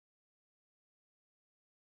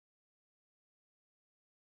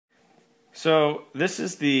So this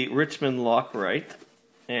is the Richmond Lockright,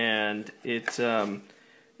 and it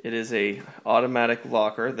is a automatic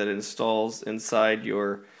locker that installs inside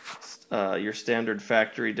your standard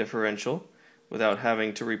factory differential without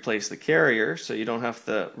having to replace the carrier, so you don't have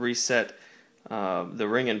to reset the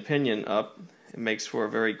ring and pinion up. It makes for a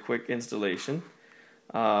very quick installation.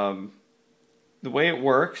 The way it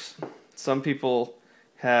works, some people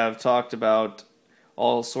have talked about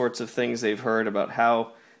all sorts of things they've heard about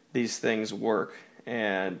how these things work,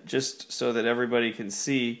 and just so that everybody can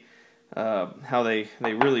see how they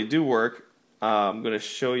really do work, I'm going to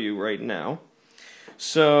show you right now.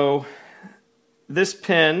 So this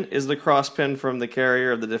pin is the cross pin from the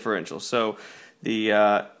carrier of the differential. So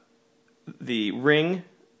the ring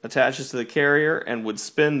attaches to the carrier and would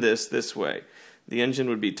spin this way. The engine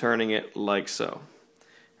would be turning it like so.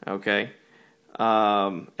 Okay,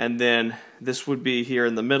 and then this would be here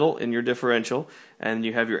in the middle in your differential, and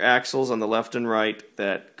you have your axles on the left and right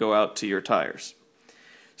that go out to your tires.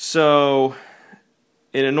 So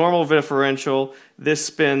in a normal differential, this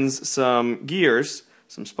spins some gears,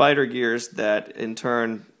 some spider gears, that in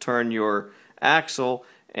turn turn your axle,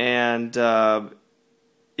 and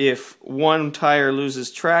if one tire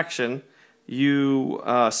loses traction, you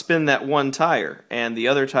spin that one tire and the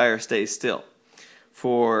other tire stays still.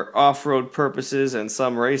 For off-road purposes and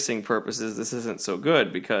some racing purposes, this isn't so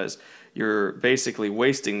good because you're basically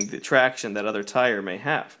wasting the traction that other tire may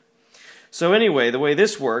have. So anyway, the way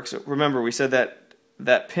this works, remember we said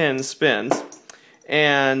that pin spins,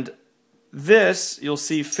 and this you'll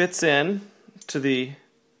see fits in to the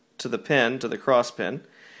pin, to the cross pin,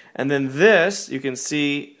 and then this, you can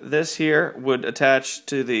see this here would attach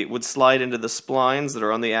to would slide into the splines that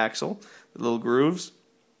are on the axle, the little grooves.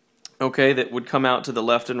 Okay, that would come out to the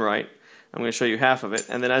left and right. I'm going to show you half of it.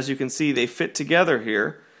 And then as you can see, they fit together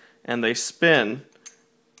here, and they spin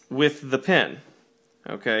with the pin.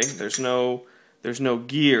 Okay, there's no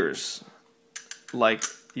gears like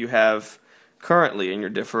you have currently in your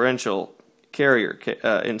differential carrier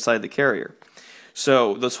inside the carrier.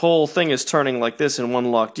 So this whole thing is turning like this in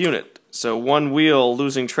one locked unit. So one wheel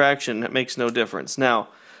losing traction, it makes no difference. Now,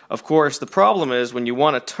 of course, the problem is when you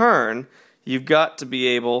want to turn, you've got to be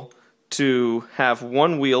able to have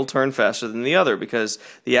one wheel turn faster than the other, because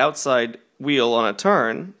the outside wheel on a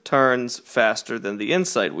turn turns faster than the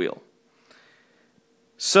inside wheel.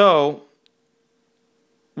 So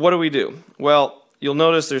what do we do? Well, you'll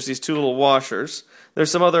notice there's these two little washers.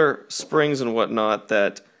 There's some other springs and whatnot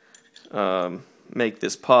that make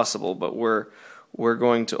this possible, but we're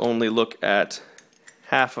going to only look at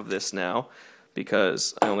half of this now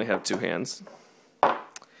because I only have two hands.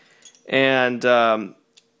 And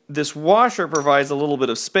this washer provides a little bit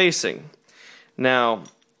of spacing. Now,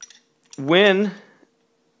 with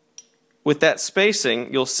that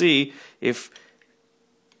spacing, you'll see if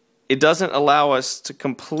it doesn't allow us to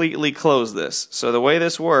completely close this. So the way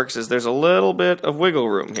this works is there's a little bit of wiggle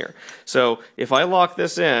room here. So if I lock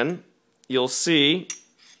this in, you'll see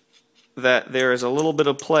that there is a little bit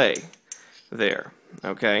of play there.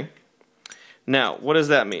 Okay? Now, what does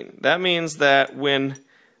that mean? That means that when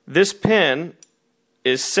this pin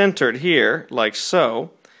is centered here, like so,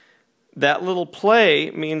 that little play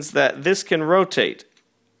means that this can rotate.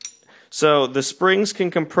 So the springs can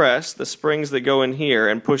compress, the springs that go in here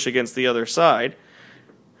and push against the other side,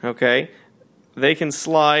 okay, they can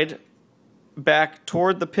slide back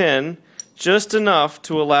toward the pin just enough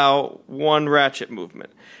to allow one ratchet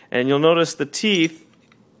movement. And you'll notice the teeth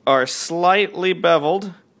are slightly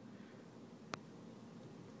beveled.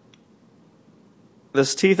 The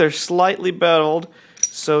teeth are slightly beveled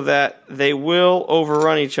so that they will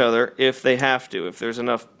overrun each other if they have to, if there's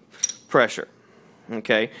enough pressure.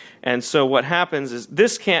 Okay? And so what happens is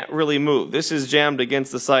this can't really move. This is jammed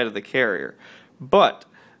against the side of the carrier. But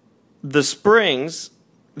the springs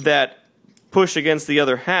that push against the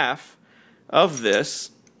other half of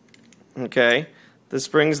this, okay, the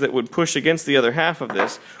springs that would push against the other half of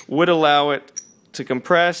this would allow it to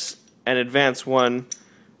compress and advance one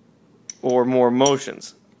or more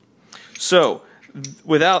motions. So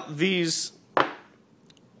without this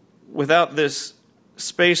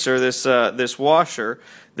spacer, this washer,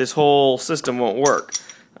 this whole system won't work.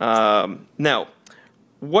 Now,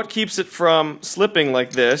 what keeps it from slipping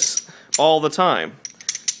like this all the time?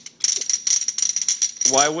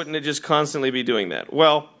 Why wouldn't it just constantly be doing that?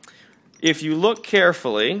 Well, if you look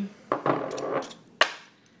carefully,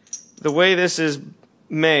 the way this is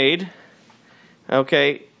made,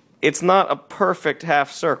 okay, it's not a perfect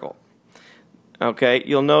half circle. Okay,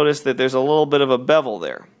 you'll notice that there's a little bit of a bevel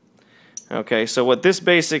there. Okay, so what this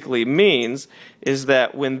basically means is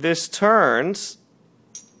that when this turns,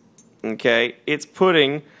 okay, it's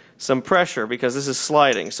putting some pressure because this is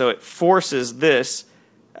sliding. So it forces this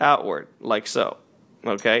outward, like so.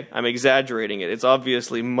 Okay? I'm exaggerating it. It's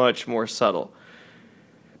obviously much more subtle.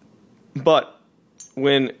 But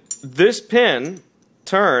when this pin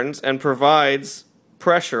turns and provides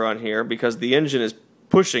pressure on here because the engine is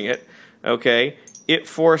pushing it, okay, it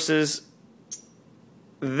forces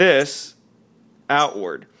this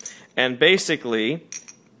outward and basically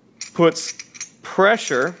puts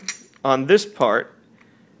pressure on this part.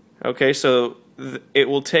 Okay, so it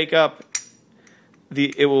will take up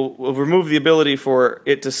it will remove the ability for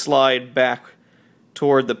it to slide back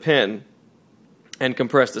toward the pin and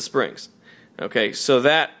compress the springs. Okay, so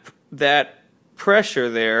that pressure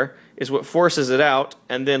there is what forces it out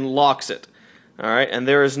and then locks it. All right, and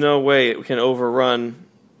there is no way it can overrun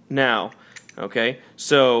now. Okay,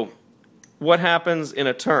 so what happens in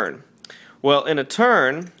a turn? Well, in a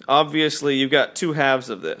turn, obviously you've got two halves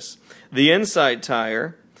of this. The inside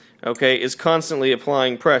tire, okay, is constantly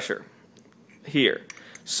applying pressure here.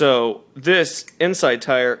 So this inside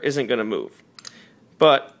tire isn't going to move.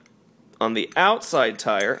 But on the outside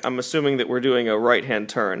tire, I'm assuming that we're doing a right-hand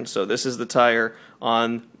turn. So this is the tire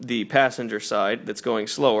on the passenger side that's going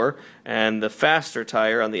slower, and the faster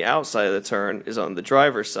tire on the outside of the turn is on the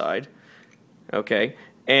driver's side. Okay,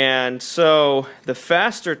 and so the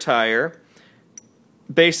faster tire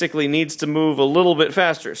basically needs to move a little bit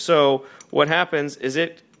faster. So what happens is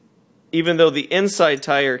even though the inside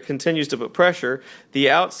tire continues to put pressure,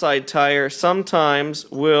 the outside tire sometimes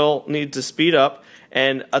will need to speed up,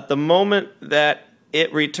 and at the moment that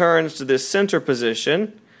it returns to this center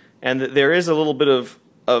position and that there is a little bit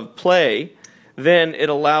of play, then it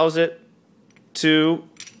allows it to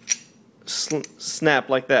snap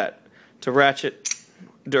like that, to ratchet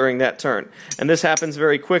during that turn. And this happens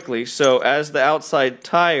very quickly, so as the outside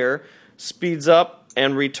tire speeds up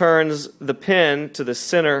and returns the pin to the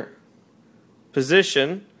center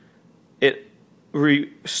position, it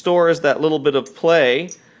restores that little bit of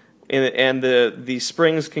play, and the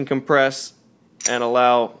springs can compress and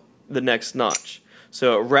allow the next notch.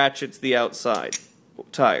 So it ratchets the outside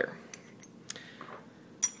tire.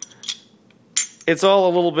 It's all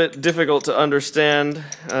a little bit difficult to understand,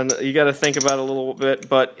 and you got to think about it a little bit,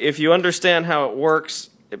 but if you understand how it works,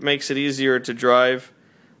 it makes it easier to drive.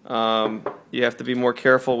 You have to be more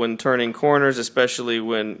careful when turning corners, especially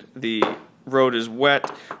when the road is wet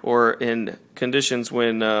or in conditions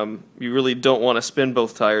when you really don't want to spin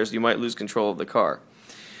both tires. You might lose control of the car.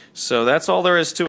 So that's all there is to it.